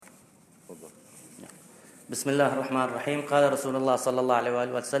بسم الله الرحمن الرحيم. قال رسول الله صلى الله عليه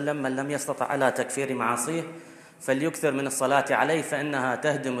وآله وسلم: من لم يستطع على تكفير معاصيه فليكثر من الصلاة عليه فإنها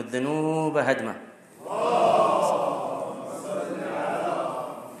تهدم الذنوب هدمة.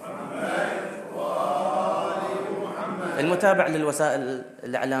 المتابع للوسائل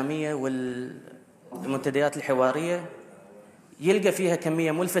الإعلامية والمنتديات الحوارية يلقى فيها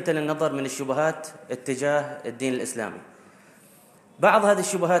كمية ملفتة للنظر من الشبهات اتجاه الدين الإسلامي. بعض هذه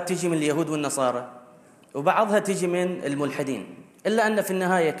الشبهات تجي من اليهود والنصارى، وبعضها تجي من الملحدين، إلا أن في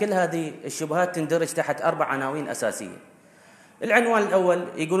النهاية كل هذه الشبهات تندرج تحت 4 عناوين أساسية. العنوان الأول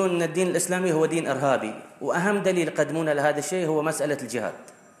يقولون أن الدين الإسلامي هو دين إرهابي، وأهم دليل يقدمونه لهذا الشيء هو مسألة الجهاد.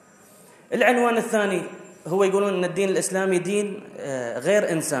 العنوان الثاني هو يقولون أن الدين الإسلامي دين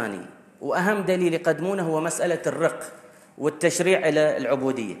غير إنساني، وأهم دليل يقدمونه هو مسألة الرق والتشريع إلى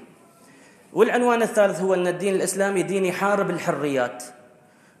العبودية. والعنوان الثالث هو أن الدين الإسلامي دين يحارب الحريات،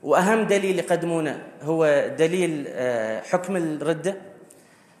 وأهم دليل يقدمونه هو دليل حكم الردة.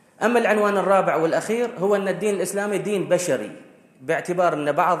 أما العنوان الرابع والأخير هو أن الدين الإسلامي دين بشري، باعتبار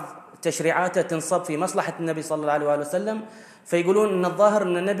أن بعض تشريعاته تنصب في مصلحة النبي صلى الله عليه وآله وسلم، فيقولون أن الظاهر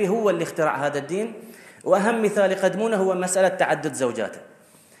أن النبي هو اللي اخترع هذا الدين. وأهم مثال يقدمونه هو مسألة تعدد زوجاته.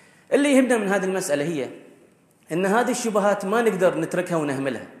 اللي يهمنا من هذه المسألة هي أن هذه الشبهات ما نقدر نتركها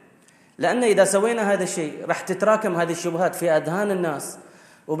ونهملها، لأن إذا سوينا هذا الشيء راح تتراكم هذه الشبهات في أذهان الناس،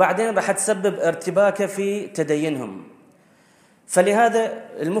 وبعدين راح تسبب ارتباك في تدينهم. فلهذا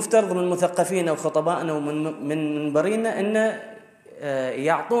المفترض من مثقفينا وخطبائنا ومن منبرينا أن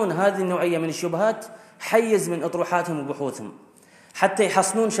يعطون هذه النوعية من الشبهات حيز من أطروحاتهم وبحوثهم، حتى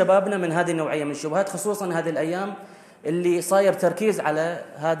يحصنون شبابنا من هذه النوعية من الشبهات، خصوصا هذه الأيام اللي صاير تركيز على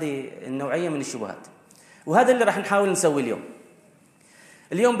هذه النوعية من الشبهات. وهذا اللي راح نحاول نسوي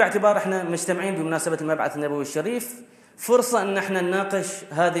اليوم باعتبار احنا مجتمعين بمناسبة المبعث النبوي الشريف، فرصة ان احنا نناقش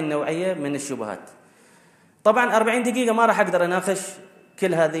هذه النوعية من الشبهات. طبعا 40 دقيقة ما راح اقدر اناقش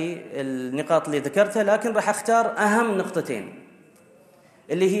كل هذه النقاط اللي ذكرتها، لكن راح اختار اهم نقطتين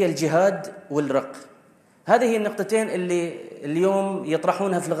اللي هي الجهاد والرق. هذه هي النقطتين اللي اليوم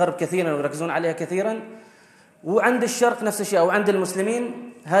يطرحونها في الغرب كثيرا ويركزون عليها كثيرا، وعند الشرق نفس الشيء، او عند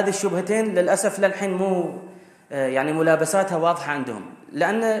المسلمين هذه الشبهتين للأسف للحين مو يعني ملابساتها واضحة عندهم.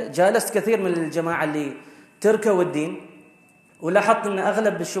 لأن جالست كثير من الجماعة اللي تركوا الدين، ولاحظت أن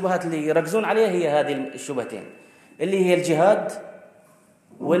أغلب الشبهات اللي يركزون عليها هي هذه الشبهتين اللي هي الجهاد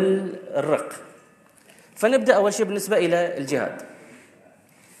والرق. فنبدأ أول شيء بالنسبة إلى الجهاد.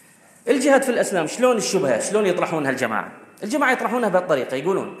 الجهاد في الإسلام شلون الشبهة شلون يطرحونها الجماعة يطرحونها بهالطريقة.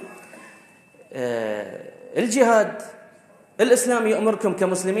 يقولون الجهاد الإسلام يأمركم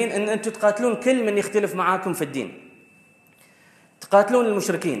كمسلمين أن أنتم تقاتلون كل من يختلف معاكم في الدين، تقاتلون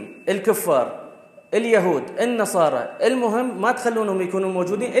المشركين، الكفار، اليهود، النصارى، المهم ما تخلونهم يكونوا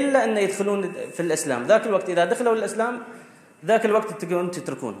موجودين إلا أن يدخلون في الإسلام. ذاك الوقت إذا دخلوا الإسلام ذاك الوقت تقولون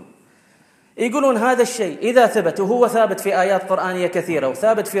تتركونهم. يقولون هذا الشيء إذا ثبت، وهو ثابت في آيات قرآنية كثيرة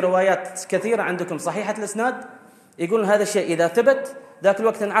وثابت في روايات كثيرة عندكم صحيحة الإسناد، يقولون هذا الشيء إذا ثبت ذاك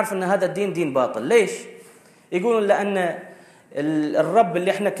الوقت نعرف أن هذا الدين دين باطل. ليش؟ يقولون لأن الرب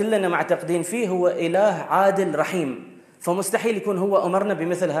اللي احنا كلنا معتقدين فيه هو إله عادل رحيم، فمستحيل يكون هو أمرنا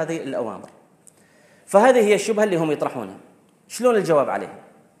بمثل هذه الأوامر. فهذه هي الشبهة اللي هم يطرحونها. شلون الجواب عليها؟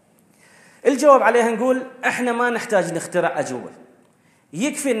 الجواب عليها نقول احنا ما نحتاج نخترع أجوبة،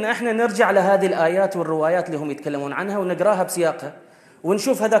 يكفي ان احنا نرجع لهذه الآيات والروايات اللي هم يتكلمون عنها ونقراها بسياقها،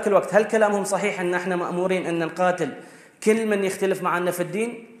 ونشوف هذاك الوقت هل كلامهم صحيح ان احنا مأمورين ان نقاتل كل من يختلف معنا في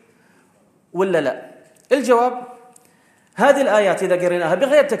الدين ولا لا. الجواب هذه الآيات إذا قريناها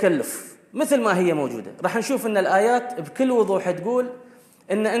بغير تكلف مثل ما هي موجودة، راح نشوف أن الآيات بكل وضوح تقول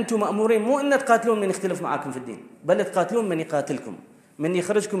أن أنتم مأمورين مو أن تقاتلون من يختلف معاكم في الدين، بل تقاتلون من يقاتلكم، من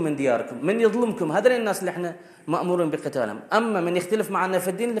يخرجكم من دياركم، من يظلمكم. هذول الناس اللي احنا مأمورين بقتالهم. أما من يختلف معنا في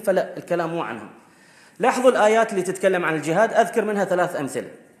الدين فلا، الكلام مو عنهم. لاحظوا الآيات اللي تتكلم عن الجهاد، أذكر منها 3 أمثلة.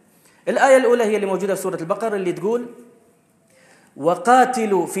 الآية الأولى هي اللي موجودة في سورة البقرة اللي تقول: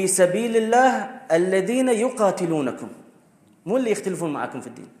 وقاتلوا في سبيل الله الذين يقاتلونكم، مو اللي يختلفون معكم في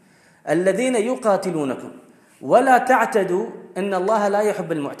الدين، الذين يقاتلونكم ولا تعتدوا إن الله لا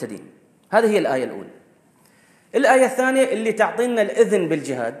يحب المعتدين. هذه هي الآية الأولى. الآية الثانية اللي تعطينا الإذن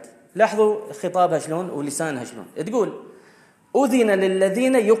بالجهاد، لاحظوا خطابها شلون ولسانها شلون. تقول: أذن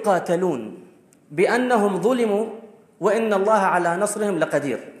للذين يقاتلون بأنهم ظلموا وإن الله على نصرهم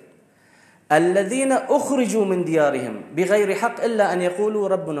لقدير، الذين أخرجوا من ديارهم بغير حق إلا أن يقولوا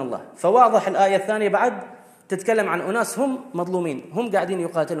ربنا الله. فواضح الآية الثانية بعد تتكلم عن أناس هم مظلومين، هم قاعدين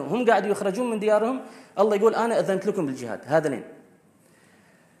يقاتلون، هم قاعدين يخرجون من ديارهم، الله يقول أنا أذنت لكم بالجهاد. هذا لين.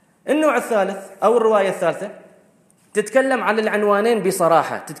 النوع الثالث أو الرواية الثالثة تتكلم عن العنوانين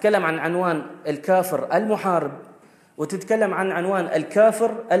بصراحة، تتكلم عن عنوان الكافر المحارب، وتتكلم عن عنوان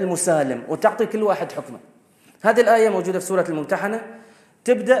الكافر المسالم، وتعطي كل واحد حكمه. هذه الآية موجودة في سورة الممتحنة،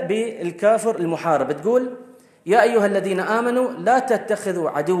 تبدأ بالكافر المحارب، تقول: يا أيها الذين آمنوا لا تتخذوا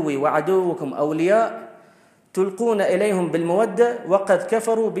عدوي وعدوكم أولياء تلقون إليهم بالمودة وقد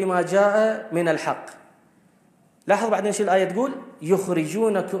كفروا بما جاء من الحق. لاحظ بعدين شو الآية تقول: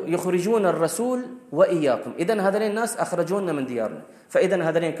 يخرجون الرسول وإياكم. إذن هذين الناس أخرجونا من ديارنا، فإذن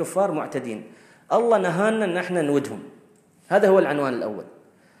هذين كفار معتدين، الله نهانا أن احنا نودهم. هذا هو العنوان الأول.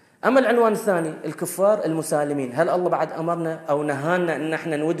 أما العنوان الثاني الكفار المسالمين، هل الله بعد أمرنا أو نهانا أن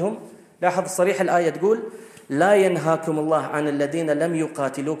احنا نودهم؟ لاحظ صريح الآية تقول: لا ينهاكم الله عن الذين لم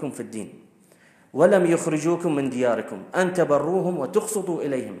يقاتلوكم في الدين ولم يخرجوكم من دياركم أن تبروهم وتقسطوا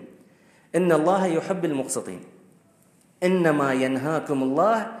إليهم إن الله يحب المقسطين. إنما ينهاكم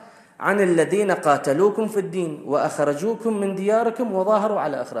الله عن الذين قاتلوكم في الدين وأخرجوكم من دياركم وظاهروا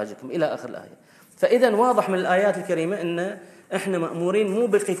على إخراجكم، إلى آخر الآية. فإذا واضح من الآيات الكريمة أن إحنا مأمورين مو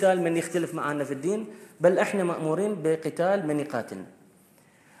بقتال من يختلف معنا في الدين، بل إحنا مأمورين بقتال من يقاتلنا.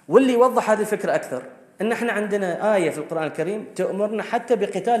 واللي يوضح هذه الفكرة أكثر أن إحنا عندنا آية في القرآن الكريم تأمرنا حتى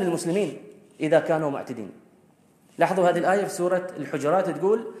بقتال المسلمين إذا كانوا معتدين. لاحظوا هذه الآية في سورة الحجرات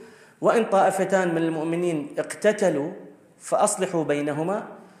تقول: وإن طائفتان من المؤمنين اقتتلوا فأصلحوا بينهما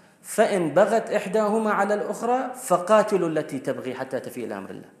فإن بغت إحداهما على الأخرى فقاتلوا التي تبغي حتى تفيء إلى أمر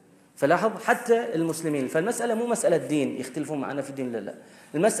الله. فلاحظ حتى المسلمين، فالمسألة مو مسألة دين يختلفون معنا في الدين، لا،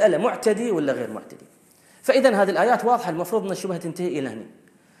 المسألة معتدي ولا غير معتدي. فإذا هذه الآيات واضحة، المفروض أن الشبهة تنتهي إلى هنا.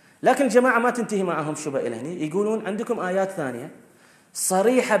 لكن الجماعة ما تنتهي معهم الشبهة إلى هنا، يقولون عندكم آيات ثانية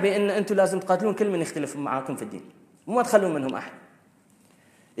صريحة بأن أنتم لازم تقاتلون كل من يختلف معاكم في الدين وما تخلون منهم أحد.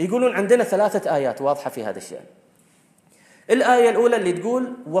 يقولون عندنا 3 آيات واضحة في هذا الشأن. الآية الأولى اللي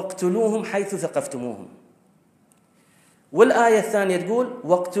تقول: واقتلوهم حيث ثقفتموهم، والآية الثانية تقول: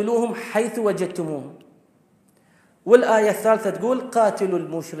 واقتلوهم حيث وجدتموهم، والآية الثالثة تقول: قاتلوا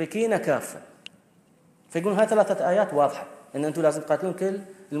المشركين كافة. فيقولون هذه 3 آيات واضحة أن أنتم لازم تقاتلون كل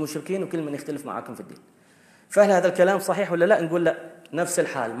المشركين وكل من يختلف معاكم في الدين. فهل هذا الكلام صحيح ولا لا؟ نقول لا، نفس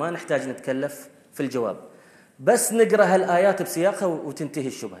الحال، ما نحتاج نتكلف في الجواب، بس نقرأ هالآيات بسياقها وتنتهي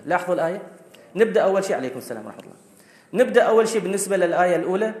الشبهة. لاحظوا الآية. نبدأ أول شيء، عليكم السلام ورحمة الله. نبدأ أول شيء بالنسبة للآية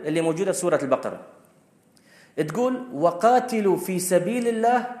الأولى اللي موجودة في سورة البقرة، تقول: وقاتلوا في سبيل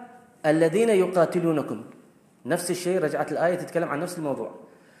الله الذين يقاتلونكم. نفس الشيء، رجعت الآية تتكلم عن نفس الموضوع: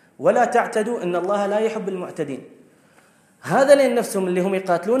 ولا تعتدوا إن الله لا يحب المعتدين. هذا لين نفسهم اللي هم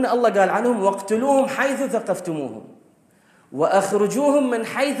يقاتلون، الله قال عنهم: واقتلوهم حيث ثقفتموهم وأخرجوهم من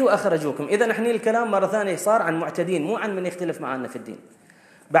حيث أخرجوكم. إذن احنا الكلام مرة ثانية صار عن معتدين، مو عن من يختلف معنا في الدين.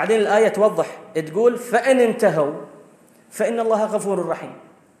 بعدين الآية توضح تقول: فإن انتهوا فإن الله غفور رحيم،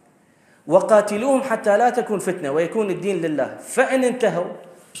 وقاتلوهم حتى لا تكون فتنة ويكون الدين لله، فإن انتهوا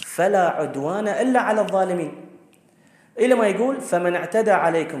فلا عدوان إلا على الظالمين. إلى ما يقول: فمن اعتدى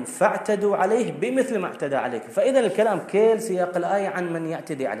عليكم فاعتدوا عليه بمثل ما اعتدى عليكم. فإذا الكلام كل سياق الآية عن من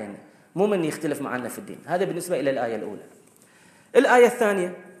يعتدي علينا، مو من يختلف معنا في الدين. هذا بالنسبة إلى الآية الأولى. الآية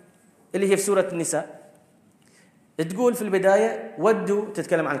الثانية اللي هي في سورة النساء تقول في البداية: ودوا،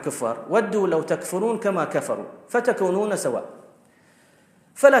 تتكلم عن الكفار، ودوا لو تكفرون كما كفروا فتكونون سواء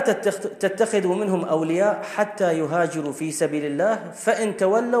فلا تتخذوا منهم أولياء حتى يهاجروا في سبيل الله فإن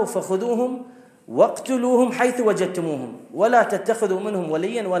تولوا فخذوهم واقتلوهم حيث وجدتموهم ولا تتخذوا منهم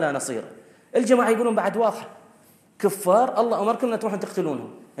وليا ولا نصيرا. الجماعة يقولون بعد واضح، كفار الله أمركم أن تروحون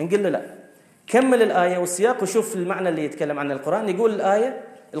تقتلونهم. نقول له لا، كمل الآية والسياق وشوف المعنى اللي يتكلم عنه القرآن. يقول الآية،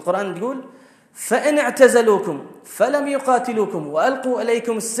 القرآن يقول: فإن اعتزلوكم فلم يقاتلوكم وألقوا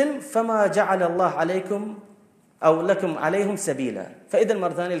إليكم السلم فما جعل الله عليكم أو لكم عليهم سبيلا. فإذا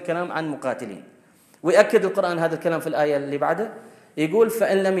مرة ثانية الكلام عن مقاتلين. ويأكد القرآن هذا الكلام في الآية اللي بعده، يقول: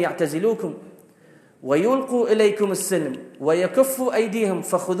 فإن لم يعتزلوكم ويلقوا إليكم السلم ويكفوا أيديهم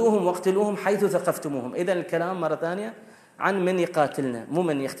فخذوهم واقتلوهم حيث ثقفتموهم. إذا الكلام مرة ثانية عن من يقاتلنا، مو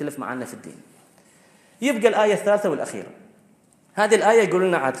من يختلف معنا في الدين. يبقى الآية الثالثة والأخيرة. هذه الآية يقول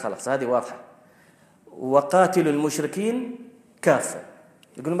لنا عاد خلاص هذه واضحة: وقاتلوا المشركين كافة.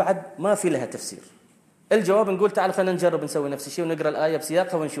 يقولون بعد ما في لها تفسير. الجواب نقول تعال خلينا نجرب نسوي نفس الشيء ونقرأ الآية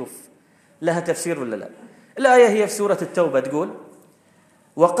بسياقها ونشوف لها تفسير ولا لا. الآية هي في سورة التوبة تقول: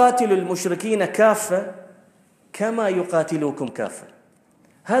 وقاتلوا المشركين كافة كما يقاتلوكم كافة.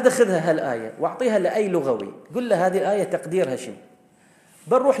 هذا خذها هالآية واعطيها لأي لغوي، قل له هذه الآية تقديرها شنو،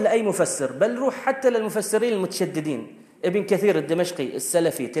 بل روح لأي مفسر، بل روح حتى للمفسرين المتشددين. ابن كثير الدمشقي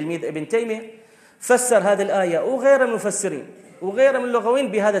السلفي تلميذ ابن تيمية فسر هذه الآية وغير المفسرين وغير من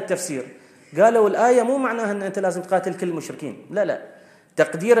اللغويين بهذا التفسير. قالوا الآية مو معناها أن أنت لازم تقاتل كل المشركين، لا لا،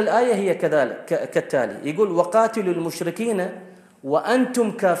 تقدير الآية هي كذلك كالتالي، يقول وقاتلوا المشركين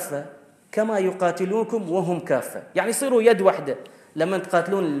وأنتم كافة كما يقاتلونكم وهم كافة، يعني يصيروا يد واحدة لما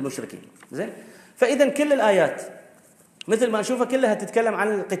تقاتلون المشركين. زين، فإذا كل الآيات مثل ما نشوفها كلها تتكلم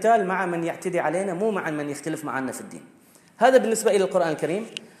عن القتال مع من يعتدي علينا، مو مع من يختلف معنا في الدين. هذا بالنسبة إلى القرآن الكريم.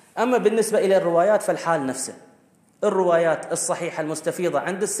 أما بالنسبة إلى الروايات فالحال نفسه، الروايات الصحيحة المستفيضة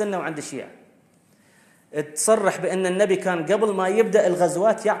عند السنة وعند الشيعة تصرح بأن النبي كان قبل ما يبدأ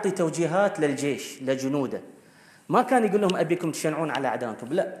الغزوات يعطي توجيهات للجيش لجنوده، ما كان يقول لهم أبيكم تشنعون على أعدائكم،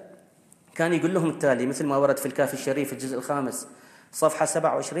 لا، كان يقول لهم التالي مثل ما ورد في الكافي الشريف الجزء الخامس صفحة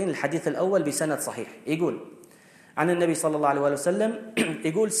 27 الحديث الأول بسند صحيح، يقول عن النبي صلى الله عليه وسلم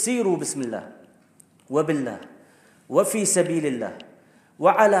يقول سيروا بسم الله وبالله وفي سبيل الله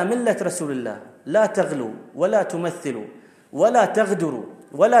وعلى ملة رسول الله، لا تغلوا ولا تمثلوا ولا تغدروا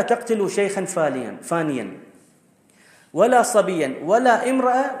ولا تقتلوا شيخا فانيا ولا صبيا ولا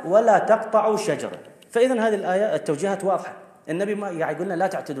امرأة ولا تقطعوا شجرة. فإذا هذه الآية التوجيهات واضحة، النبي ما يقول لنا لا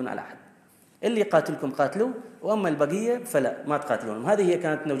تعتدون على أحد، اللي قاتلكم قاتلوا وأما البقية فلا ما تقاتلونهم. هذه هي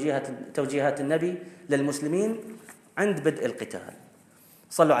كانت توجيهات النبي للمسلمين عند بدء القتال.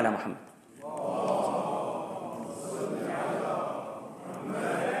 صلوا على محمد.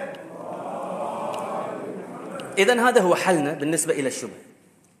 إذن هذا هو حلنا بالنسبة إلى الشبه.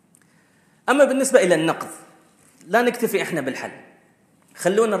 أما بالنسبة إلى النقد لا نكتفي إحنا بالحل،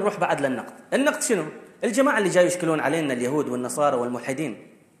 خلونا نروح بعد للنقد. النقد شنو؟ الجماعة اللي جاي يشكلون علينا اليهود والنصارى والملحدين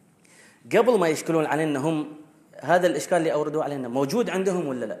قبل ما يشكلون علينا هم هذا الإشكال اللي أوردوه علينا موجود عندهم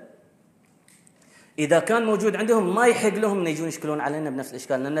ولا لا؟ إذا كان موجود عندهم ما يحق لهم أن يجون يشكلون علينا بنفس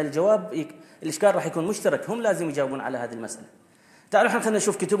الإشكال، لأن الإشكال راح يكون مشترك، هم لازم يجاوبون على هذه المسألة. تعالوا خلينا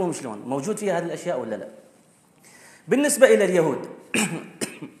نشوف كتبهم شلون موجود فيها هذه الأشياء ولا لا. بالنسبة إلى اليهود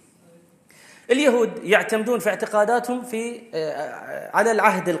اليهود يعتمدون في اعتقاداتهم على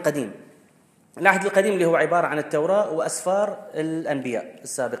العهد القديم. العهد القديم اللي هو عبارة عن التوراة وأسفار الأنبياء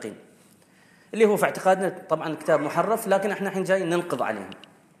السابقين، اللي هو في اعتقادنا طبعا كتاب محرف، لكن احنا الحين جاي ننقض عليهم.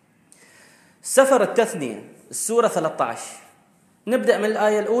 سفر التثنية السورة 13 نبدأ من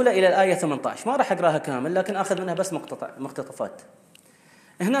الآية الأولى إلى الآية 18، ما راح أقراها كامل لكن أخذ منها بس مقتطفات.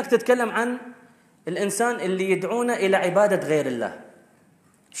 هناك تتكلم عن الإنسان اللي يدعونا إلى عبادة غير الله،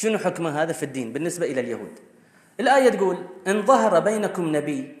 شنو حكمه هذا في الدين بالنسبة إلى اليهود. الآية تقول إن ظهر بينكم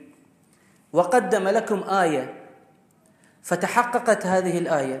نبي وقدم لكم آية فتحققت هذه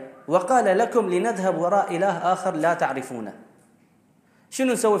الآية وقال لكم لنذهب وراء إله آخر لا تعرفونه،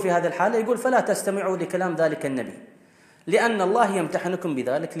 شنو نسوي في هذا الحالة؟ يقول فلا تستمعوا لكلام ذلك النبي لأن الله يمتحنكم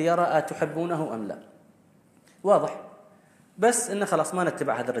بذلك ليرى أتحبونه أم لا. واضح، بس إنه خلاص ما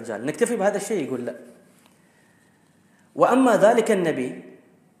نتبع هذا الرجال، نكتفي بهذا الشيء. يقول لا، وأما ذلك النبي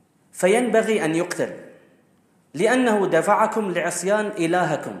فينبغي أن يقتل لأنه دفعكم لعصيان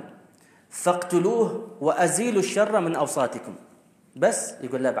إلهكم فاقتلوه وأزيلوا الشر من أوساطكم. بس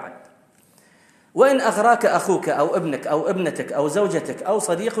يقول لا بعد، وإن أغراك أخوك أو ابنك أو ابنتك أو زوجتك أو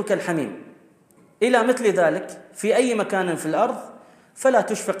صديقك الحميم إلى مثل ذلك في أي مكان في الأرض فلا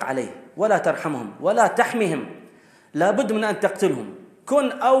تشفق عليه ولا ترحمهم ولا تحمهم، لابد من أن تقتلهم،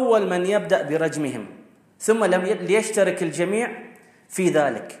 كن أول من يبدأ برجمهم ثم ليشترك الجميع في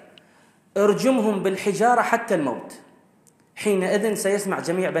ذلك، ارجمهم بالحجارة حتى الموت، حينئذ سيسمع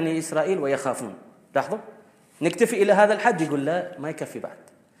جميع بني إسرائيل ويخافون. لاحظوا، نكتفي إلى هذا الحد. يقول لا ما يكفي بعد،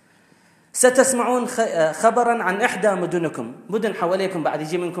 ستسمعون خبرا عن إحدى مدنكم، مدن حواليكم بعد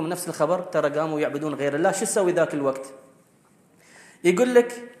يجي منكم نفس الخبر، ترى قاموا يعبدون غير الله، شو تسوي ذاك الوقت؟ يقول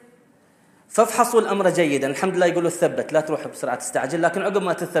لك فافحصوا الأمر جيدا. الحمد لله يقولوا ثبت، لا تروح بسرعة تستعجل، لكن عقب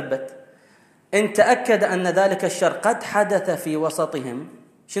ما تثبت إن تأكد أن ذلك الشر قد حدث في وسطهم،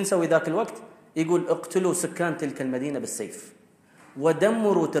 شو نسوي ذاك الوقت؟ يقول اقتلوا سكان تلك المدينة بالسيف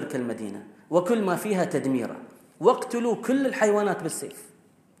ودمروا تلك المدينة وكل ما فيها تدميرا واقتلوا كل الحيوانات بالسيف،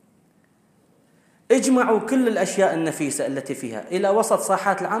 اجمعوا كل الأشياء النفيسة التي فيها إلى وسط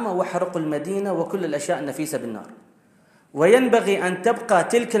ساحات العامة واحرقوا المدينة وكل الأشياء النفيسة بالنار، وينبغي أن تبقى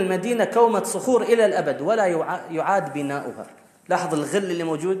تلك المدينة كومة صخور إلى الأبد ولا يعاد بناؤها. لاحظ الغل اللي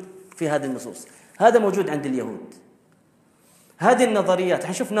موجود في هذه النصوص، هذا موجود عند اليهود. هذه النظريات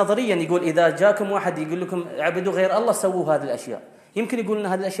حنشوف نظريا يقول إذا جاكم واحد يقول لكم اعبدوا غير الله سووا هذه الأشياء، يمكن يقول أن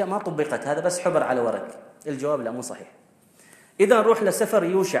هذه الأشياء ما طبقت، هذا بس حبر على ورق. الجواب لا، مو صحيح. إذا نروح لسفر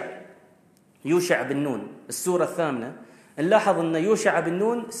يوشع بن نون السورة 8 نلاحظ أن يوشع بن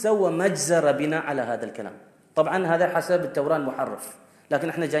نون سوى مجزرة بناء على هذا الكلام. طبعا هذا حسب التوراة المحرف، لكن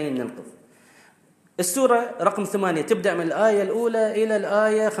احنا جايين ننقذ. السورة رقم 8 تبدأ من الآية الأولى إلى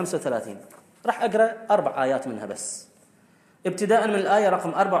الآية 35، راح أقرأ 4 آيات منها بس. ابتداء من الآية رقم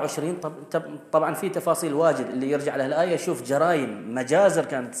 24. طبعا في تفاصيل واجد، اللي يرجع له الآية يشوف جرائم مجازر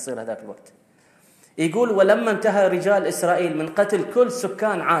كانت تصير هذاك الوقت. يقول: ولما انتهى رجال إسرائيل من قتل كل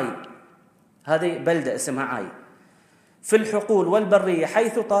سكان عاي، هذه بلدة اسمها عاي، في الحقول والبرية،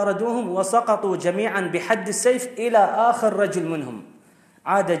 حيث طاردوهم وسقطوا جميعا بحد السيف إلى آخر رجل منهم،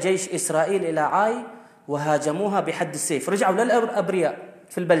 عاد جيش إسرائيل إلى عاي وهاجموها بحد السيف، رجعوا للأبرياء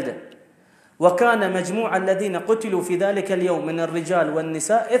في البلدة. وكان مجموع الذين قتلوا في ذلك اليوم من الرجال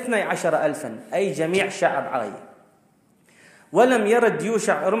والنساء 12,000، أي جميع شعب عاي. ولم يرد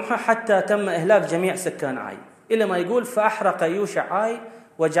يوشع رمحه حتى تم إهلاك جميع سكان عاي، إلى ما يقول: فأحرق يوشع عاي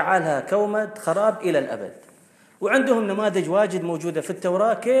وجعلها كومة خراب إلى الأبد. وعندهم نماذج واجد موجودة في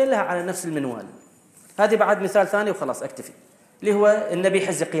التوراة كلها على نفس المنوال. هذه بعد مثال ثاني وخلاص أكتفي، اللي هو النبي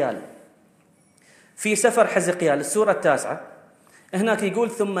حزقيال. في سفر حزقيال السورة 9 هناك يقول: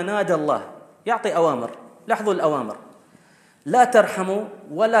 ثم نادى الله، يعطي أوامر. لاحظوا الأوامر: لا ترحموا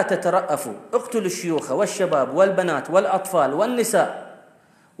ولا تترأفوا، اقتلوا الشيوخ والشباب والبنات والأطفال والنساء،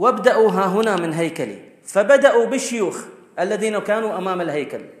 وابدأوا ها هنا من هيكلي. فبدأوا بالشيوخ الذين كانوا أمام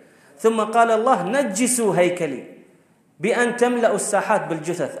الهيكل، ثم قال الله: نجسوا هيكلي بأن تملأوا الساحات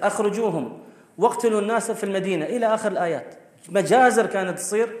بالجثث، أخرجوهم واقتلوا الناس في المدينة، إلى آخر الآيات. مجازر كانت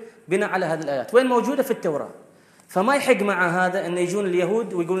تصير بناء على هذه الآيات، وين موجودة في التوراة. فما يحق مع هذا أن يجون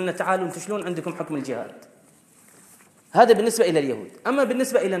اليهود ويقولون لنا: تعالوا انتم شلون عندكم حكم الجهاد. هذا بالنسبة إلى اليهود. أما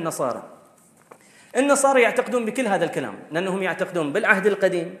بالنسبة إلى النصارى، النصارى يعتقدون بكل هذا الكلام، لأنهم يعتقدون بالعهد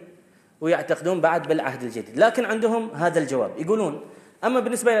القديم ويعتقدون بعد بالعهد الجديد، لكن عندهم هذا الجواب. يقولون: أما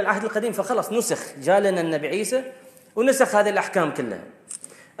بالنسبة إلى العهد القديم فخلص نسخ، جاء لنا النبي عيسى ونسخ هذه الأحكام كلها.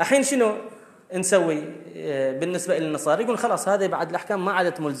 الحين شنو نسوي بالنسبة إلى النصارى؟ يقول: خلاص هذه بعد الأحكام ما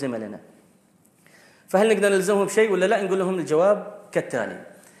عادت ملزمة لنا، فهل نقدر نلزمهم بشيء ولا لا؟ نقول لهم الجواب كالتالي: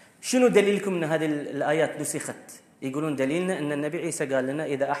 شنو دليلكم أن هذه الآيات نسخت؟ يقولون: دليلنا أن النبي عيسى قال لنا: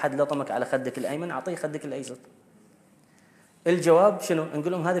 إذا أحد لطمك على خدك الأيمن أعطيه خدك الأيسر. الجواب شنو؟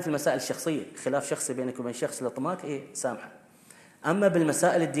 نقول لهم: هذه في المسائل الشخصية، خلاف شخصي بينك وبين شخص لطمك، سامحه. أما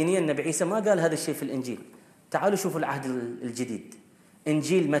بالمسائل الدينية النبي عيسى ما قال هذا الشيء في الإنجيل. تعالوا شوفوا العهد الجديد،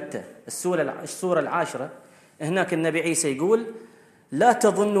 إنجيل متى السورة 10، هناك النبي عيسى يقول: لا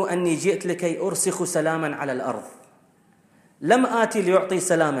تظنوا أني جئت لكي أرسخ سلاما على الأرض، لم آتي ليعطي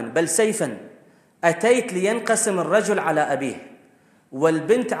سلاما بل سيفا، أتيت لينقسم الرجل على أبيه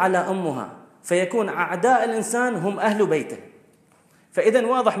والبنت على أمها، فيكون أعداء الإنسان هم أهل بيته. فإذا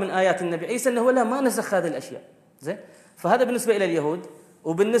واضح من آيات النبي عيسى أنه لا، ما نسخ هذه الأشياء. زين، فهذا بالنسبة إلى اليهود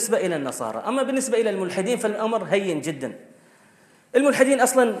وبالنسبة إلى النصارى. أما بالنسبة إلى الملحدين فالأمر هين جدا. الملحدين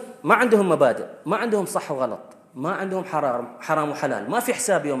أصلا ما عندهم مبادئ، ما عندهم صح وغلط، ما عندهم حرام وحلال، ما في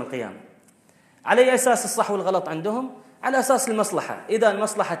حساب يوم القيامة. على أي أساس الصح والغلط عندهم؟ على أساس المصلحة. إذا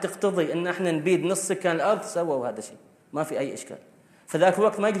المصلحة تقتضي أن احنا نبيد نص سكان الأرض سووا هذا الشيء، ما في أي إشكال. فذاك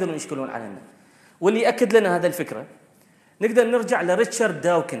الوقت ما يقدرون يشكلون علينا. واللي يأكد لنا هذا الفكرة نقدر نرجع لريتشارد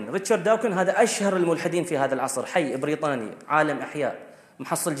داوكن. ريتشارد داوكن هذا أشهر الملحدين في هذا العصر، حي بريطاني، عالم أحياء،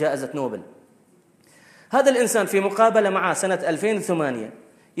 محصل جائزة نوبل. هذا الإنسان في مقابلة معه سنة 2008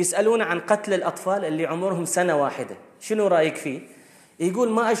 يسألونه عن قتل الأطفال اللي عمرهم سنة واحدة، شنو رأيك فيه؟ يقول: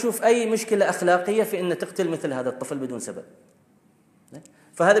 ما أشوف أي مشكلة أخلاقية في أن تقتل مثل هذا الطفل بدون سبب.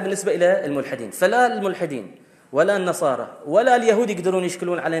 فهذا بالنسبة إلى الملحدين. فلا الملحدين ولا النصارى ولا اليهود يقدرون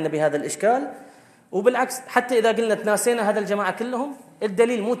يشكلون علينا بهذا الإشكال. وبالعكس، حتى إذا قلنا تناسينا هذا الجماعة كلهم،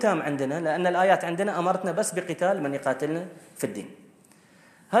 الدليل مو تام عندنا، لأن الآيات عندنا أمرتنا بس بقتال من يقاتلنا في الدين.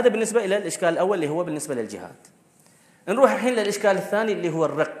 هذا بالنسبة إلى الإشكال الأول اللي هو بالنسبة للجهاد. نروح الحين للإشكال الثاني اللي هو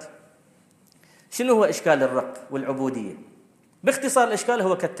الرق. شنو هو إشكال الرق والعبودية؟ باختصار الإشكال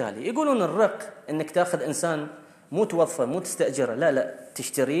هو كالتالي: يقولون الرق إنك تأخذ إنسان مو توظفه، مو تستأجره، لا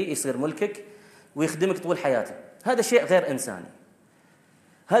تشتريه يصير ملكك ويخدمك طول حياته. هذا شيء غير إنساني،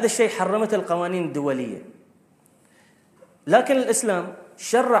 هذا الشيء حرمته القوانين الدولية. لكن الإسلام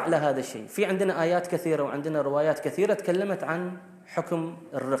شرع لهذا الشيء. في عندنا آيات كثيرة وعندنا روايات كثيرة تكلمت عن حكم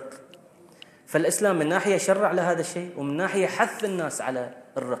الرق. فالإسلام من ناحية شرع لهذا الشيء، ومن ناحية حث الناس على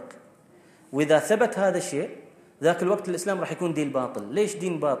الرق. وإذا ثبت هذا الشيء ذاك الوقت الإسلام راح يكون دين باطل. ليش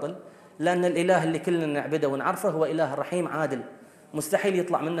دين باطل؟ لأن الإله اللي كلنا نعبده ونعرفه هو إله رحيم عادل، مستحيل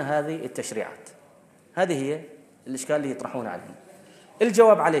يطلع منه هذه التشريعات. هذه هي الإشكال اللي يطرحون علينا.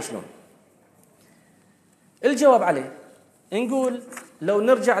 الجواب عليه شلون؟ الجواب عليه نقول لو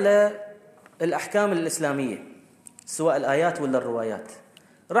نرجع للأحكام الإسلامية سواء الآيات ولا الروايات،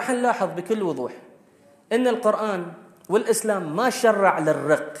 راح نلاحظ بكل وضوح إن القرآن والإسلام ما شرع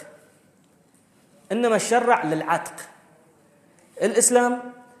للرق، إنما شرع للعتق. الإسلام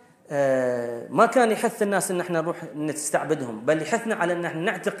ما كان يحث الناس إن احنا نروح نستعبدهم، بل يحثنا على إن احنا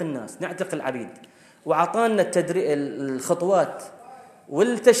نعتق الناس، نعتق العبيد. وعطانا الخطوات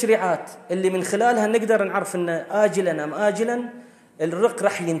والتشريعات اللي من خلالها نقدر نعرف أن آجلا أم آجلا الرق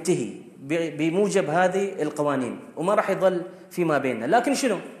راح ينتهي بموجب هذه القوانين وما راح يظل فيما بيننا. لكن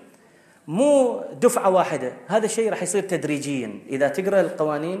شنو؟ مو دفعة واحدة، هذا الشيء راح يصير تدريجيا. إذا تقرأ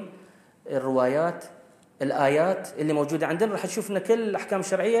القوانين، الروايات، الآيات اللي موجودة عندنا، راح تشوف أن كل الأحكام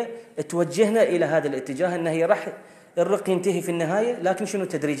الشرعية توجهنا إلى هذا الاتجاه، أن هي راح الرق ينتهي في النهاية، لكن شنو؟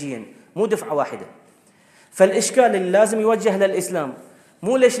 تدريجيا، مو دفعة واحدة. فالإشكال اللي لازم يوجه للإسلام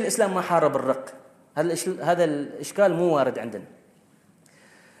مو ليش الإسلام ما حارب الرق، هذا الإشكال مو وارد عندنا.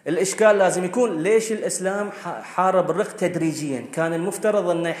 الإشكال لازم يكون ليش الإسلام حارب الرق تدريجيا، كان المفترض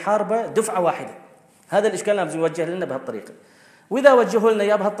أنه يحاربه دفعة واحدة. هذا الإشكال لازم يوجه لنا بهالطريقة، وإذا وجهوا لنا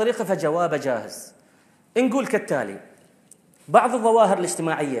إياه بهالطريقة فجوابه جاهز. نقول كالتالي: بعض الظواهر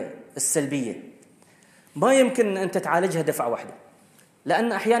الاجتماعية السلبية ما يمكن أن تعالجها دفعة واحدة،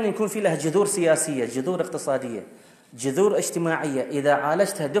 لأن أحيانا يكون في لها جذور سياسية، جذور اقتصادية، جذور اجتماعية. إذا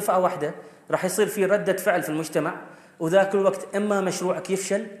عالجتها دفعة واحدة راح يصير في ردة فعل في المجتمع، وذاك الوقت إما مشروعك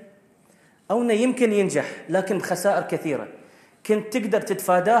يفشل أو أنه يمكن ينجح لكن بخسائر كثيرة كنت تقدر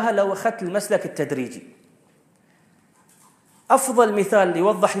تتفاداها لو أخذت المسلك التدريجي. أفضل مثال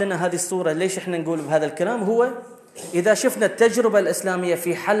يوضح لنا هذه الصورة ليش إحنا نقول بهذا الكلام هو إذا شفنا التجربة الإسلامية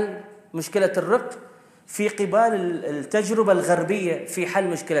في حل مشكلة الرق في قبال التجربة الغربية في حل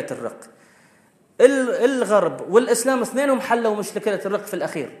مشكلة الرق. الغرب والإسلام اثنينهم حلوا مشكلة الرق في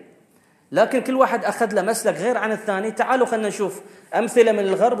الأخير، لكن كل واحد أخذ له مسلك غير عن الثاني. تعالوا خلنا نشوف أمثلة من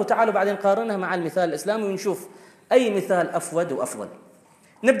الغرب، وتعالوا بعدين نقارنها مع المثال الإسلامي ونشوف أي مثال أفود وأفضل.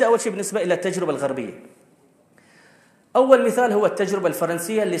 نبدأ أول شيء بالنسبة إلى التجربة الغربية. أول مثال هو التجربة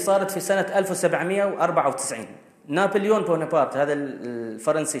الفرنسية اللي صارت في سنة 1794. نابليون بونابرت، هذا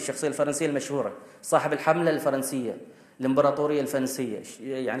الفرنسي، الشخصية الفرنسية المشهورة، صاحب الحملة الفرنسية، الإمبراطورية الفرنسية،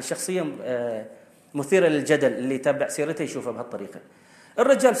 يعني شخصية مثيرة للجدل، اللي يتابع سيرته يشوفها بهالطريقة.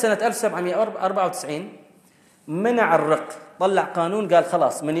 الرجال سنة 1794 منع الرق، طلع قانون قال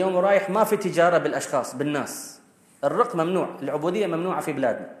خلاص من يوم ورايح ما في تجارة بالأشخاص بالناس، الرق ممنوع، العبودية ممنوعة في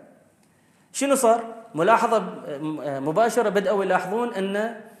بلادنا. شنو صار؟ ملاحظة مباشرة، بدأوا يلاحظون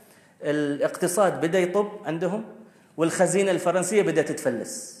أن الاقتصاد بدأ يطب عندهم والخزينة الفرنسية بدأت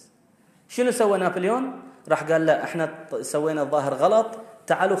تتفلس. شنو سوى نابليون؟ راح قال لا، احنا سوينا الظاهر غلط،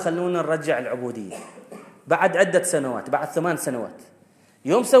 تعالوا خلونا نرجع العبودية. بعد عدة سنوات، بعد 8 سنوات،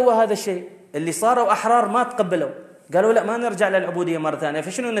 يوم سوى هذا الشيء اللي صاروا أحرار ما تقبلوا، قالوا لا ما نرجع للعبودية مرة ثانية.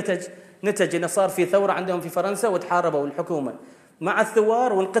 فشنو النتج؟ نتج إنه صار في ثورة عندهم في فرنسا وتحاربوا الحكومة مع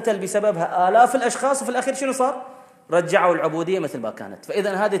الثوار وانقتل بسببها آلاف الأشخاص، وفي الأخير شنو صار؟ رجعوا العبودية مثل ما كانت.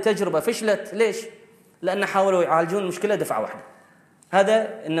 فإذا هذه تجربة فشلت. ليش؟ لأن حاولوا يعالجون المشكلة دفعة واحدة.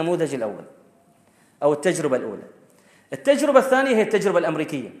 هذا النموذج الأول أو التجربة الأولى. التجربة الثانية هي التجربة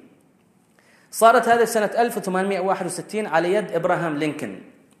الأمريكية. صارت هذه سنة 1861 على يد إبراهام لينكولن.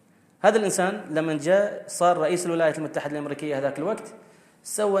 هذا الإنسان لما جاء صار رئيس الولايات المتحدة الأمريكية هذاك الوقت،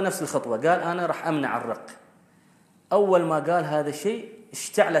 سوى نفس الخطوة، قال أنا راح أمنع الرق. أول ما قال هذا الشيء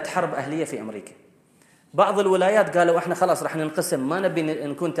اشتعلت حرب أهلية في أمريكا. بعض الولايات قالوا احنا خلاص راح ننقسم، ما نبي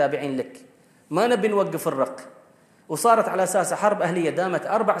نكون تابعين لك، ما نبي نوقف الرق. وصارت على أساس حرب أهلية دامت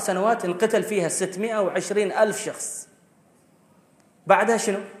 4 سنوات انقتل فيها 620 ألف شخص. بعدها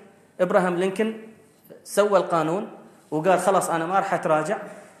شنو؟ إبراهام لينكولن سوى القانون وقال خلاص أنا ما راح أتراجع،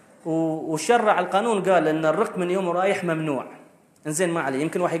 وشرع القانون قال أن الرق من يوم ورايح ممنوع. إنزين ما عليه.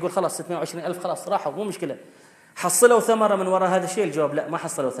 يمكن واحد يقول خلاص 620 ألف خلاص راحوا مو مشكلة، حصلوا ثمرة من وراء هذا الشيء؟ الجواب لا، ما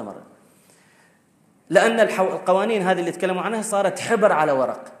حصلوا ثمرة، لأن القوانين هذه اللي تكلموا عنها صارت حبر على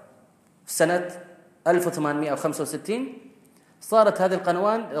ورق. في سنة 1865 صارت هذه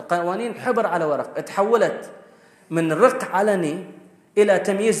القوانين حبر على ورق، تحولت من رق علني إلى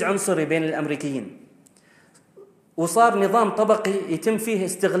تمييز عنصري بين الأمريكيين، وصار نظام طبقي يتم فيه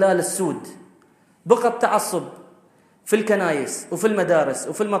استغلال السود. بقى التعصب في الكنائس وفي المدارس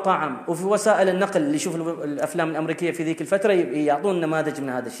وفي المطاعم وفي وسائل النقل، اللي يشوف الأفلام الأمريكية في ذيك الفترة يعطون نماذج من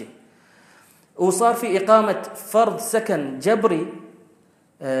هذا الشيء. وصار في إقامة فرض سكن جبري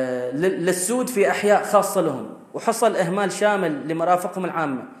للسود في أحياء خاصة لهم، وحصل إهمال شامل لمرافقهم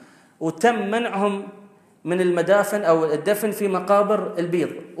العامة، وتم منعهم من المدافن أو الدفن في مقابر البيض،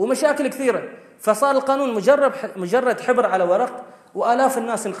 ومشاكل كثيرة. فصار القانون مجرد حبر على ورق، وآلاف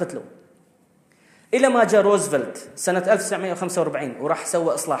الناس انقتلوا. إلى ما جاء روزفلت سنة 1945 وراح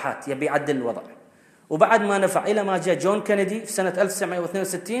سوى إصلاحات يبي يعدل الوضع، وبعد ما نفع إلى ما جاء جون كينيدي في سنة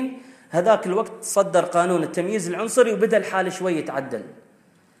 1962. هذاك الوقت صدر قانون التمييز العنصري وبدأ الحال شوي يتعدل.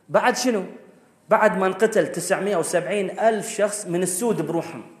 بعد شنو؟ بعد ما انقتل 970 ألف شخص من السود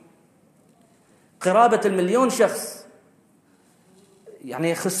بروحهم، قرابة 1,000,000 شخص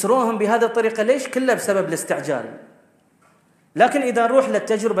يعني خسروهم بهذه الطريقة. ليش؟ كله بسبب الاستعجال. لكن إذا نروح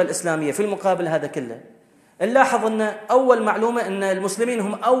للتجربة الإسلامية في المقابل هذا كله، نلاحظ أن أول معلومة أن المسلمين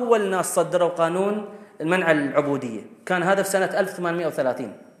هم أول ناس صدروا قانون منع العبودية، كان هذا في سنة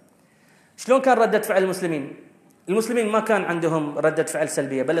 1830. شلون كان ردة فعل المسلمين؟ المسلمين ما كان عندهم ردة فعل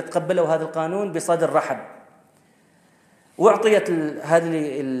سلبية، بل تقبلوا هذا القانون بصدر رحب، وأعطيت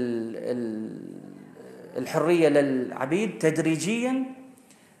هذه الحرية للعبيد تدريجيا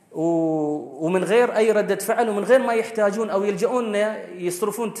ومن غير أي ردة فعل، ومن غير ما يحتاجون أو يلجؤون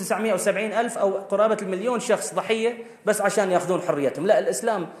يصرفون 970,000 أو قرابة المليون شخص ضحية بس عشان يأخذون حريتهم. لا،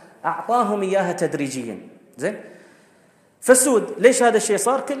 الإسلام أعطاهم إياها تدريجيا. زين. فالسود ليش هذا الشيء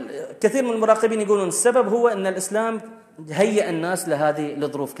صار؟ كثير من المراقبين يقولون السبب هو أن الإسلام هيئ الناس لهذه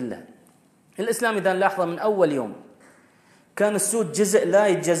الظروف كلها. الإسلام إذا نلاحظه من أول يوم كان السود جزء لا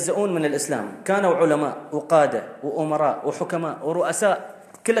يتجزؤون من الإسلام، كانوا علماء وقادة وأمراء وحكماء ورؤساء،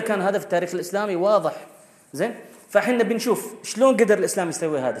 كله كان هذا في التاريخ الإسلامي واضح. زين. فإحنا بنشوف شلون قدر الإسلام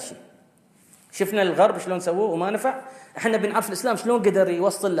يسوي هذا الشيء. شفنا الغرب شلون سووه وما نفع، إحنا بنعرف الإسلام شلون قدر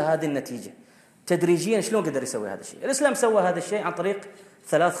يوصل لهذه النتيجة تدريجيا. شلون قدر يسوي هذا الشيء؟ الإسلام سوى هذا الشيء عن طريق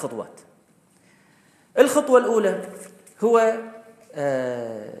 3 خطوات. الخطوة الأولى هو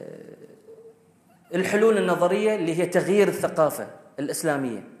الحلول النظرية اللي هي تغيير الثقافة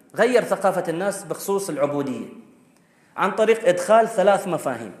الإسلامية، غير ثقافة الناس بخصوص العبودية عن طريق إدخال 3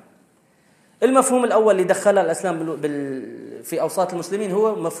 مفاهيم. المفهوم الأول اللي دخله الإسلام في أوساط المسلمين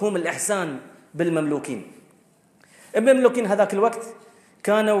هو مفهوم الإحسان بالمملوكين. المملوكين هذاك الوقت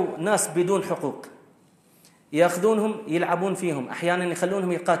كانوا ناس بدون حقوق، يأخذونهم يلعبون فيهم، أحيانا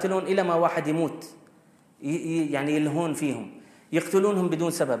يخلونهم يقاتلون إلى ما واحد يموت، يعني يلهون فيهم، يقتلونهم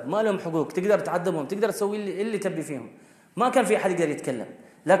بدون سبب، ما لهم حقوق، تقدر تعذبهم، تقدر تسوي اللي تبي فيهم، ما كان في أحد يقدر يتكلم.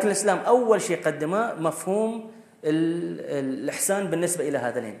 لكن الإسلام أول شيء قدمه مفهوم الإحسان بالنسبة إلى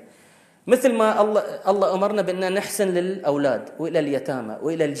هذين، مثل ما الله أمرنا بأن نحسن للأولاد وإلى اليتامى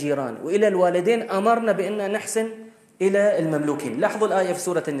وإلى الجيران وإلى الوالدين، أمرنا بأن نحسن إلى المملوكين. لاحظوا الآية في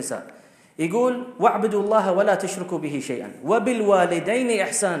سورة النساء يقول: واعبدوا الله ولا تشركوا به شيئا وبالوالدين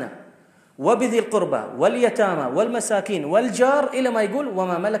إحسانا وبذي القربى واليتامى والمساكين والجار، إلى ما يقول: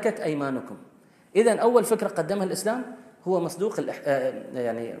 وما ملكت أيمانكم. إذن أول فكرة قدمها الإسلام هو مصدوق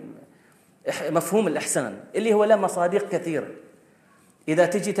يعني مفهوم الإحسان، اللي هو له مصادق كثيرة. إذا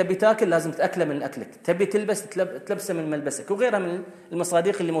تجي تبي تاكل لازم تأكله من أكلك، تبي تلبس تلبسه من ملبسك، وغيرها من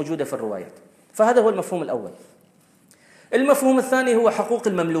المصادق اللي موجودة في الروايات. فهذا هو المفهوم الأول. المفهوم الثاني هو حقوق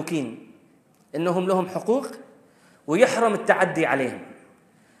المملوكين، إنهم لهم حقوق ويحرم التعدي عليهم.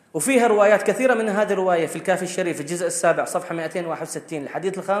 وفيها روايات كثيرة، من هذه الرواية في الكافي الشريف الجزء 7 صفحة 261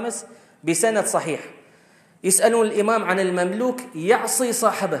 الحديث الخامس بسند صحيح. يسألون الإمام عن المملوك يعصي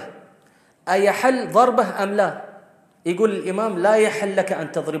صاحبه أيحل ضربه أم لا؟ يقول الإمام: لا يحل لك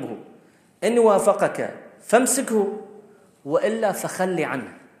أن تضربه، إن وافقك فامسكه وإلا فخلي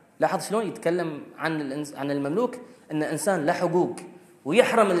عنه. لاحظ شلون يتكلم عن المملوك أن إنسان له حقوق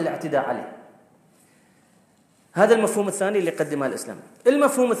ويحرم الاعتداء عليه. هذا المفهوم الثاني اللي قدمه الإسلام.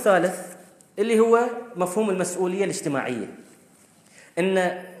 المفهوم الثالث اللي هو مفهوم المسؤولية الاجتماعية،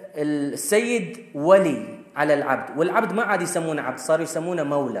 أن السيد ولي على العبد، والعبد ما عاد يسمونه عبد، صار يسمونه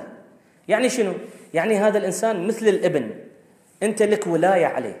مولى. يعني شنو؟ يعني هذا الإنسان مثل الابن، أنت لك ولاية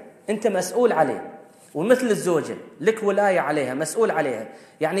عليه، أنت مسؤول عليه، ومثل الزوجة لك ولاية عليها، مسؤول عليها.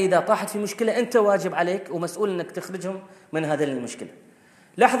 يعني إذا طاحت في مشكلة أنت واجب عليك ومسؤول أنك تخرجهم من هذه المشكلة.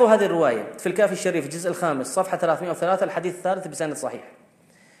 لاحظوا هذه الرواية في الكافي الشريف الجزء الخامس صفحة 303 الحديث الثالث بسند صحيح.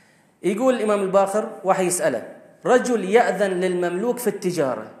 يقول الإمام الباقر واحد يسأله: رجل يأذن للمملوك في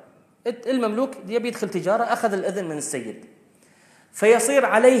التجارة، المملوك يبي يدخل تجارة، أخذ الإذن من السيد، فيصير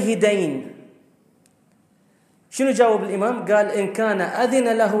عليه دين. شنو جاوب الإمام؟ قال: إن كان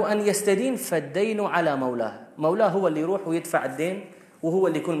أذن له أن يستدين فالدين على مولاه، مولاه هو اللي يروح ويدفع الدين وهو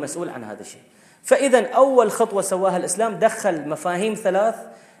اللي يكون مسؤول عن هذا الشيء. فإذا أول خطوة سواها الإسلام دخل مفاهيم 3،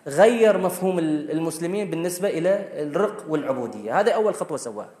 غير مفهوم المسلمين بالنسبة إلى الرق والعبودية. هذا أول خطوة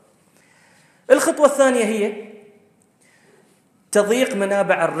سواها. الخطوة الثانية هي تضييق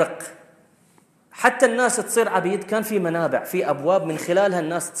منابع الرق، حتى الناس تصير عبيد. كان في منابع، في أبواب من خلالها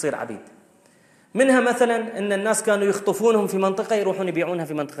الناس تصير عبيد. منها مثلا أن الناس كانوا يخطفونهم في منطقة يروحون يبيعونها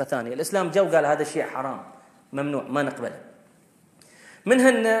في منطقة ثانية، الإسلام جو قال هذا الشيء حرام ممنوع ما نقبله. منها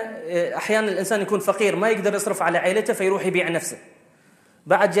أن أحيانا الإنسان يكون فقير ما يقدر يصرف على عائلته فيروح يبيع نفسه،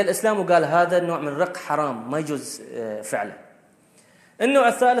 بعد جاء الإسلام وقال هذا النوع من الرق حرام ما يجوز فعله. النوع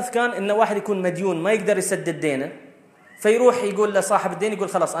الثالث كان أن واحد يكون مديون ما يقدر يسدد دينه، فيروح يقول لصاحب الدين، يقول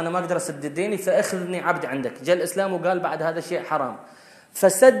خلاص أنا ما أقدر أسدد ديني فأخذني عبد عندك. جاء الإسلام وقال بعد هذا الشيء حرام،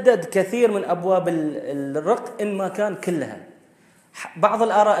 فسدد كثير من أبواب الرق إن ما كان كلها. بعض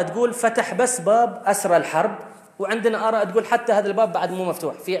الآراء تقول فتح بس باب أسرى الحرب، وعندنا آراء تقول حتى هذا الباب بعد مو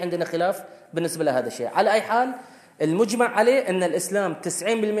مفتوح، في عندنا خلاف بالنسبة لهذا الشيء. على أي حال المجمع عليه أن الإسلام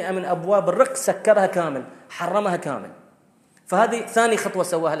 90% من أبواب الرق سكرها كامل، حرمها كامل. فهذه ثاني خطوة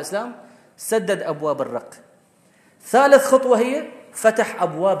سواها الإسلام، سدد أبواب الرق. ثالث خطوة هي فتح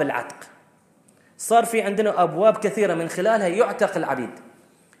أبواب العتق. صار في عندنا أبواب كثيرة من خلالها يعتق العبيد.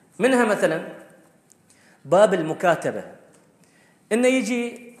 منها مثلا باب المكاتبة، إنه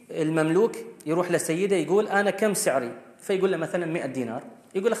يجي المملوك يروح لسيده يقول أنا كم سعري، فيقول له مثلا 100 دينار،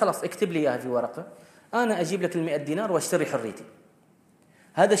 يقول له خلاص اكتب لي إياها في ورقة، أنا أجيب لك 100 دينار واشتري حريتي.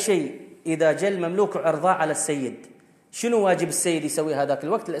 هذا الشيء إذا جاء المملوك وعرضاه على السيد، شنو واجب السيد يسوي هذاك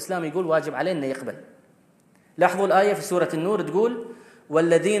الوقت؟ الإسلام يقول واجب عليه أنه يقبل. لاحظوا الآية في سورة النور تقول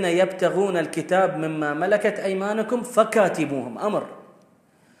والذين يبتغون الكتاب مما ملكت أيمانكم فكاتبوهم، أمر،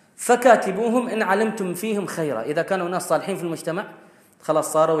 فكاتبوهم إن علمتم فيهم خيرا. إذا كانوا ناس صالحين في المجتمع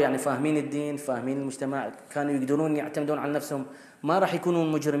خلاص صاروا يعني فاهمين الدين، فاهمين المجتمع، كانوا يقدرون يعتمدون على نفسهم، ما راح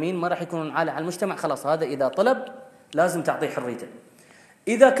يكونون مجرمين، ما راح يكونون عالة على المجتمع، خلاص هذا إذا طلب لازم تعطيه حريته.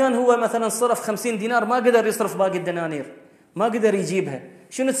 إذا كان هو مثلا صرف 50 دينار ما قدر يصرف باقي الدنانير، ما قدر يجيبها،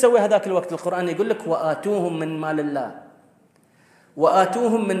 شنو تسوي هذاك الوقت؟ القرآن يقول لك وآتوهم من مال الله،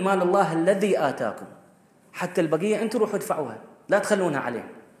 وآتوهم من مال الله الذي آتاكم، حتى البقية أنتم روحوا ادفعوها، لا تخلونها عليهم.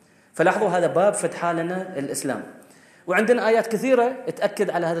 فلاحظوا هذا باب فتحها لنا الإسلام. وعندنا آيات كثيرة تأكد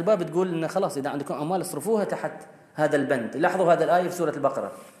على هذا الباب، تقول إن خلاص إذا عندكم أموال اصرفوها تحت هذا البند. لاحظوا هذا الآية في سورة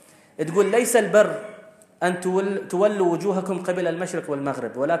البقرة تقول ليس البر أن تولوا وجوهكم قبل المشرق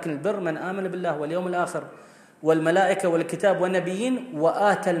والمغرب، ولكن البر من آمن بالله واليوم الآخر والملائكة والكتاب والنبيين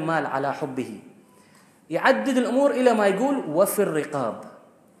وآتى المال على حبه. يعدد الأمور إلى ما يقول وفي الرقاب،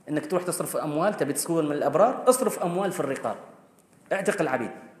 إنك تروح تصرف أموال، تبي تسكون من الأبرار، اصرف أموال في الرقاب، اعتق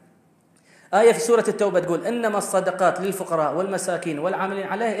العبيد. آية في سورة التوبة تقول إنما الصدقات للفقراء والمساكين والعاملين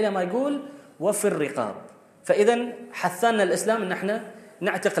عليها، إلى ما يقول وفي الرقاب. فإذا حثنا الإسلام إن احنا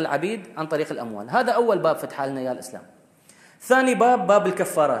نعتق العبيد عن طريق الأموال. هذا أول باب فتح لنا يا الإسلام. ثاني باب باب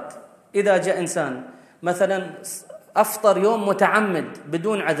الكفارات. إذا جاء إنسان مثلا أفطر يوم متعمد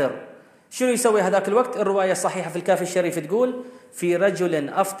بدون عذر، شنو يسوي هذاك الوقت؟ الرواية الصحيحة في الكافي الشريف تقول في رجل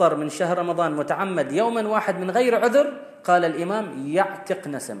أفطر من شهر رمضان متعمد يوما واحد من غير عذر، قال الإمام يعتق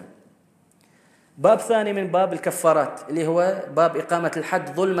نسمه. باب ثاني من باب الكفارات اللي هو باب إقامة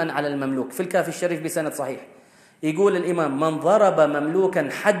الحد ظلما على المملوك، في الكافي الشريف بسند صحيح يقول الإمام من ضرب مملوكا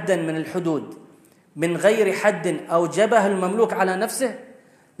حدا من الحدود من غير حد أوجبه المملوك على نفسه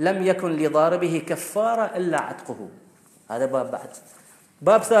لم يكن لضاربه كفارة إلا عتقه. هذا باب بعد.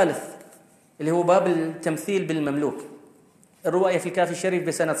 باب ثالث اللي هو باب التمثيل بالمملوك، الرواية في الكافي الشريف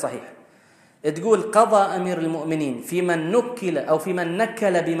بسند صحيح تقول قضى أمير المؤمنين في من نكل أو في من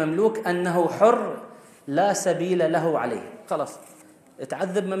نكل بمملوك أنه حر لا سبيل له عليه. خلاص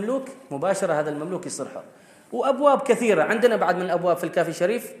تعذب مملوك مباشرة هذا المملوك يصير حر. وأبواب كثيرة عندنا بعد من الأبواب في الكافي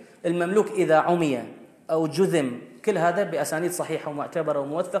الشريف، المملوك إذا عمي أو جذم، كل هذا بأسانيد صحيحة ومعتبرة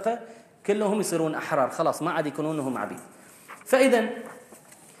وموثقة، كلهم يصيرون أحرار، خلاص ما عاد يكونونهم عبيد. فإذا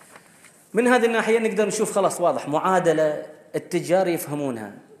من هذه الناحية نقدر نشوف خلاص واضح معادلة التجار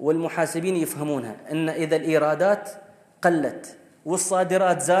يفهمونها والمحاسبين يفهمونها، إن إذا الإيرادات قلت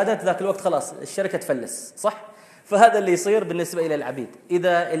والصادرات زادت ذاك الوقت خلاص الشركة تفلس، صح؟ فهذا اللي يصير بالنسبة إلى العبيد.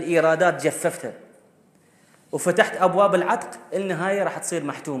 إذا الإيرادات جففتها وفتحت أبواب العتق، النهاية راح تصير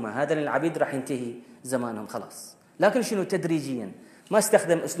محتومة، هذا العبيد راح ينتهي زمانهم خلاص. لكن شنو؟ تدريجيا، ما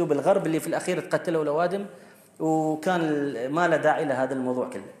استخدم أسلوب الغرب اللي في الأخير تقتلوا الأوادم وكان ما له داعي لهذا الموضوع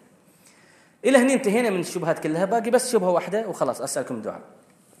كله. إلى هنا انتهينا من الشبهات كلها، باقي بس شبهة واحدة وخلاص أسألكم الدعاء،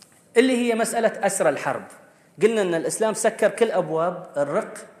 اللي هي مسألة أسرى الحرب. قلنا أن الإسلام سكر كل أبواب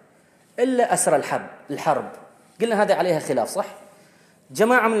الرق إلا أسرى الحرب. قلنا هذا عليها خلاف، صح؟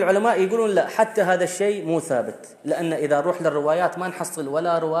 جماعة من العلماء يقولون لا، حتى هذا الشيء مو ثابت، لأن إذا نروح للروايات ما نحصل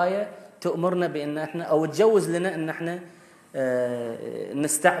ولا رواية تؤمرنا بأن احنا أو تجوز لنا أن احنا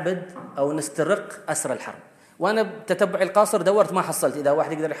نستعبد أو نسترق أسرى الحرب. وأنا بتتبعي القاصر دورت ما حصلت، إذا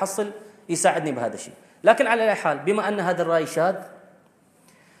واحد يقدر يحصل يساعدني بهذا الشيء. لكن على أي حال بما أن هذا الرأي شاذ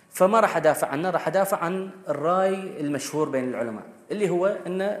فما راح أدافع عنه، راح أدافع عن الرأي المشهور بين العلماء اللي هو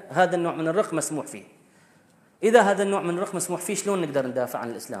أن هذا النوع من الرق مسموح فيه. إذا هذا النوع من الرق مسموح فيه، شلون نقدر ندافع عن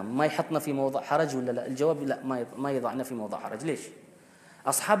الإسلام؟ ما يحطنا في موضع حرج ولا لا؟ الجواب لا، ما يضعنا في موضع حرج. ليش؟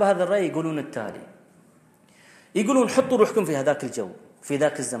 أصحاب هذا الرأي يقولون التالي، يقولون حطوا روحكم في هذاك الجو في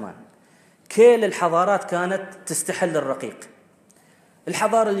ذاك الزمان، كل الحضارات كانت تستحل الرقيق.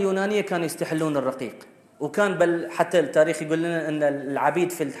 الحضارة اليونانية كانوا يستحلون الرقيق، وكان بل حتى التاريخ يقول لنا أن العبيد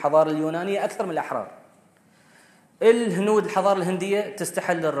في الحضارة اليونانية أكثر من الأحرار. الهنود الحضارة الهندية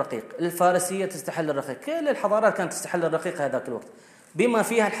تستحل الرقيق، الفارسية تستحل الرقيق، كل الحضارات كانت تستحل الرقيق هذاك الوقت، بما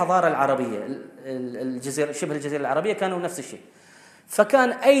فيها الحضارة العربية. الجزيرة شبه الجزيرة العربية كانوا نفس الشيء.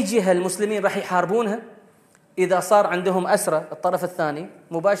 فكان أي جهة المسلمين راح يحاربونها إذا صار عندهم أسرى الطرف الثاني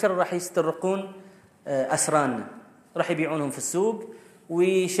مباشرة راح يسترقون أسراننا، راح يبيعونهم في السوق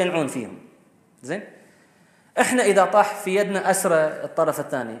ويشنعون فيهم. زين، احنا اذا طاح في يدنا اسرى الطرف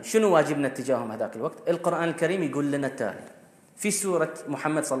الثاني شنو واجبنا تجاههم هذاك الوقت؟ القرآن الكريم يقول لنا التالي في سورة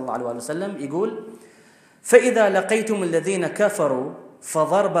محمد صلى الله عليه وسلم، يقول: فإذا لقيتم الذين كفروا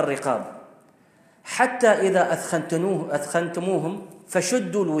فضرب الرقاب حتى إذا أثخنتموهم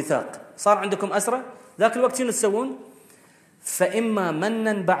فشدوا الوثاق. صار عندكم أسرى ذاك الوقت شنو تسوون؟ فإما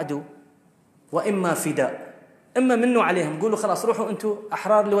منا بعد وإما فداء. إما منوا عليهم، قولوا خلاص روحوا أنتم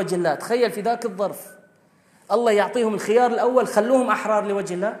أحرار لوجه الله. تخيل في ذاك الظرف الله يعطيهم الخيار الأول، خلوهم أحرار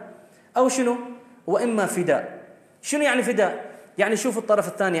لوجه الله، أو شنو؟ وإما فداء. شنو يعني فداء؟ يعني شوفوا الطرف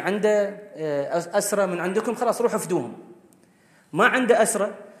الثاني عنده أسرى من عندكم، خلاص روحوا فدوهم. ما عنده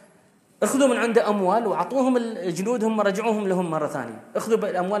أسرى، اخذوا من عنده أموال وعطوهم جنودهم، رجعوهم لهم مرة ثانية، اخذوا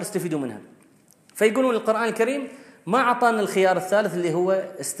بالأموال استفيدوا منها. فيقولون القرآن الكريم ما عطانا الخيار الثالث اللي هو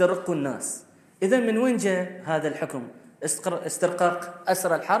استرقوا الناس. إذن من وين جاء هذا الحكم استرقاق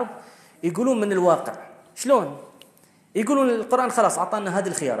أسرى الحرب؟ يقولون من الواقع. شلون؟ يقولون القرآن خلاص عطانا هذه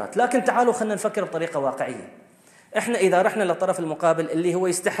الخيارات، لكن تعالوا خلنا نفكر بطريقة واقعية. احنا إذا رحنا للطرف المقابل اللي هو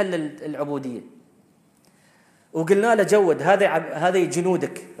يستحل العبودية وقلنا له جود هذه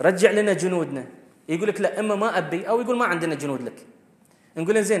جنودك، رجع لنا جنودنا، يقول لك لا، إما ما أبي، أو يقول ما عندنا جنود لك.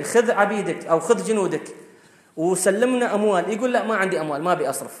 نقول له زين خذ عبيدك أو خذ جنودك وسلمنا أموال، يقول لا ما عندي أموال، ما أبي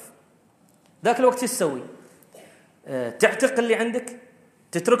أصرف. ذاك الوقت شو تسوي؟ تعتق اللي عندك،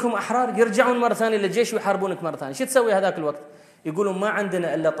 تتركهم أحرار يرجعون مرة ثانية للجيش ويحاربونك مرة ثانية. شو تسوي هذاك الوقت؟ يقولون ما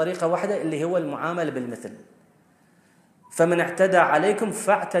عندنا إلا طريقة واحدة اللي هو المعاملة بالمثل. فمن اعتدى عليكم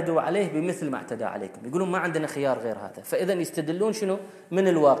فاعتدوا عليه بمثل ما اعتدى عليكم. يقولون ما عندنا خيار غير هذا. فإذا يستدلون شنو؟ من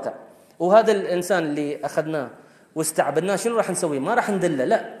الواقع. وهذا الإنسان اللي أخذناه واستعبدناه شنو راح نسوي؟ ما راح ندله،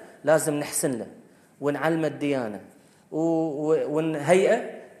 لا، لازم نحسن له ونعلم الديانة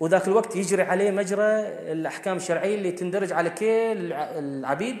ونهيئه، وذاك الوقت يجري عليه مجرى الأحكام الشرعية اللي تندرج على كل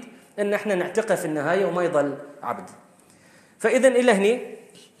العبيد، إن احنا نعتقه في النهاية وما يظل عبد. فإذا إلى هني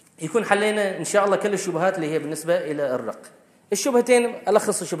يكون حلينا إن شاء الله كل الشبهات اللي هي بالنسبة إلى الرق. الشبهتين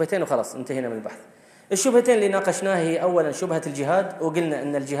ألخص الشبهتين وخلاص انتهينا من البحث. الشبهتين اللي ناقشناها هي أولا شبهة الجهاد، وقلنا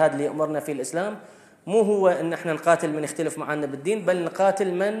أن الجهاد اللي أمرنا فيه الإسلام مو هو أن احنا نقاتل من يختلف معنا بالدين، بل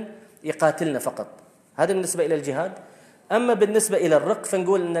نقاتل من يقاتلنا فقط. هذا بالنسبة إلى الجهاد. أما بالنسبة إلى الرق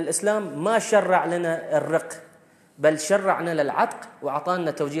فنقول أن الإسلام ما شرع لنا الرق، بل شرع لنا العتق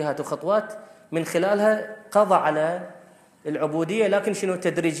وعطانا توجيهات وخطوات من خلالها قضى على العبودية، لكن شنو؟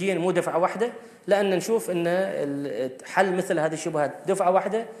 تدريجيا، مو دفعة واحدة، لأن نشوف أن حل مثل هذه الشبهات دفعة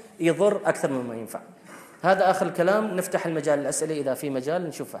واحدة يضر أكثر مما ينفع. هذا آخر الكلام. نفتح المجال للأسئلة إذا في مجال،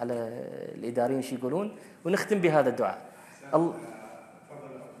 نشوف على الإداريين شو يقولون، ونختم بهذا الدعاء.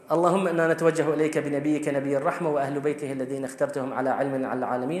 اللهم إنا نتوجه إليك بنبيك نبي الرحمة وأهل بيته الذين اخترتهم على علم على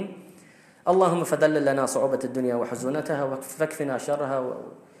العالمين. اللهم فدلل لنا صعوبة الدنيا وحزونتها وفكفنا شرها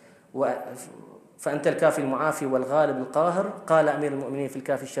فأنت الكافي المعافي والغالب القاهر. قال أمير المؤمنين في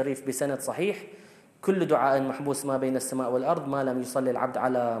الكافي الشريف بسند صحيح: كل دعاء محبوس ما بين السماء والأرض ما لم يصلي العبد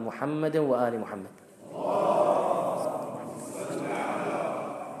على محمد وآل محمد.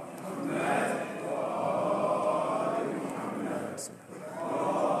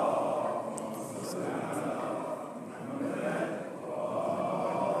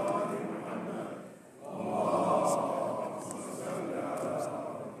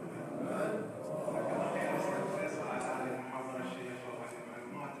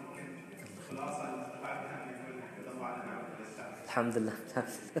 الحمد لله.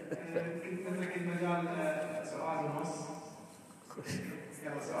 نترك المجال سؤال ونص.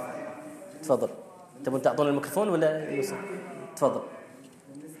 يلا سؤال. تفضل. تبون تعطون الميكروفون ولا يوسف؟ تفضل.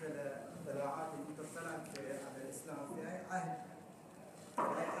 بالنسبه للطلاعات المتصلات على الاسلام في اي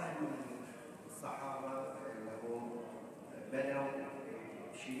عهد من الصحابه اللي هو بدأوا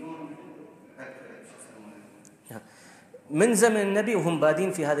يشيلون من زمن النبي وهم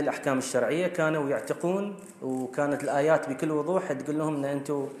بادين في هذه الأحكام الشرعية كانوا يعتقون، وكانت الآيات بكل وضوح تقول لهم أن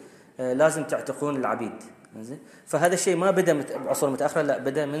أنتم لازم تعتقون العبيد. فهذا الشيء ما بدأ بعصور متأخرة، لا،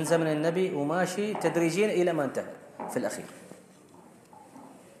 بدأ من زمن النبي وماشي تدريجيا إلى ما انتهى في الأخير.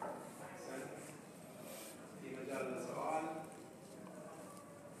 في مجال السؤال.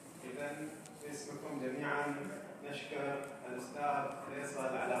 إذا اسمكم جميعا نشكر الأستاذ فيصل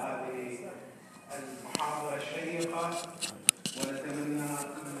على هذه المحاضرة الشيقة، ونتمنى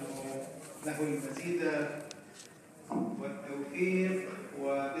له المزيد التوفيق،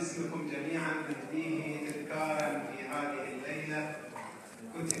 وباسمكم جميعا نهديه تذكارا في هذه الليلة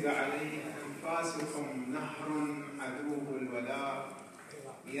كتب عليه: أنفاسكم نهر عذوب الولاء،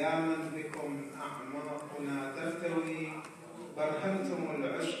 يا من بكم أعماقنا ترتوي، برهنتم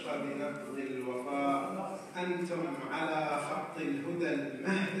العشق بنبض الوفاء، أنتم على خط الهدى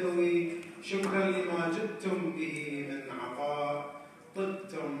المهدوي، شكرا لما جدتم به من عطاء،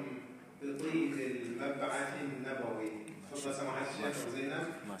 طبتم بطيب المبعث النبوي. تفضل سماحة الشيخ زينب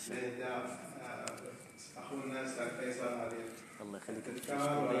لإهداء أخونا الأستاذ فيصل هذه الله يخليك.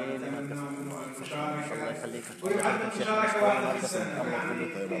 ونتمنى منه المشاركة، الله يخليك. ويعد المشاركة واحدة في السنة، يعني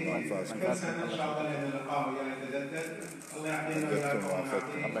في كل سنة إن شاء الله لأن اللقاء وياه يتجدد. الله يعطينا وياكم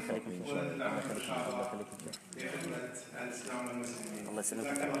ونعطيه الله يخليك إن شاء الله. ولد الله العمر إن شاء يخليك الله إن شاء الله. في خدمة الإسلام والمسلمين. الله يسلمك.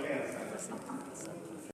 جزاك الله خير. الله يسلمك.